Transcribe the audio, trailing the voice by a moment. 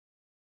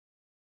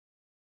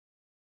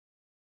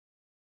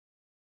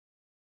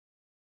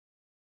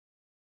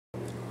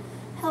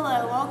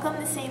Hello, welcome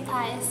to St.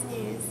 Pius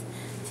News.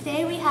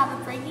 Today we have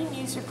a breaking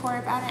news report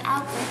about an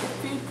outbreak of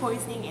food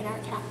poisoning in our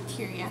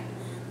cafeteria.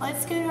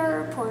 Let's go to our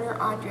reporter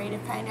Andre to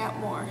find out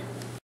more.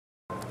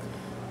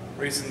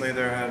 Recently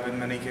there have been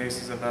many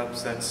cases of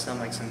upset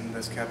stomachs in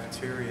this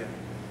cafeteria.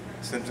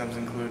 Symptoms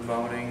include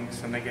vomiting,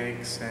 stomach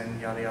aches, and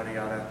yada yada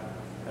yada,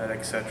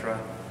 etc.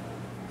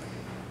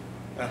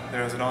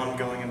 There is an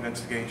ongoing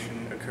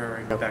investigation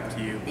occurring. Back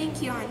to you.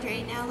 Thank you,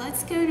 Andre. Now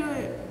let's go to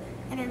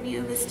an interview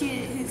of a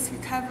student who's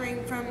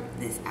recovering from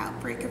this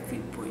outbreak of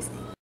food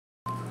poisoning.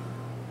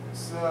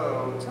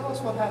 So, tell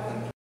us what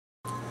happened.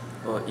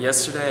 Well,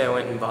 yesterday I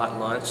went and bought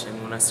lunch,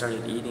 and when I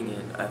started eating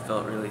it, I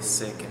felt really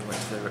sick and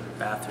went to the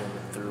bathroom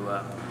and threw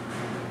up.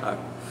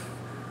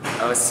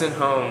 I was sent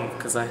home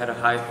because I had a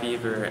high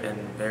fever and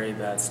very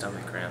bad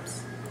stomach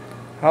cramps.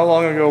 How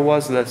long ago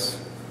was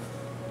this?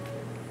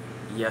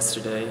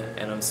 Yesterday,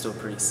 and I'm still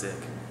pretty sick.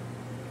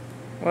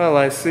 Well,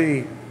 I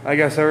see. I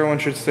guess everyone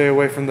should stay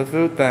away from the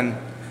food then.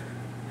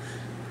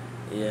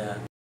 Yeah.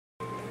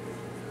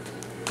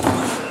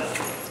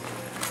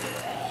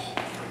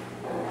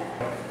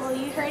 Well,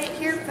 you heard it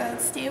here,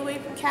 folks. Stay away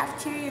from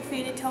cafeteria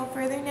food until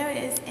further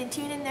notice, and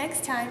tune in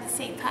next time to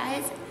St.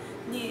 Pius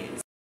News.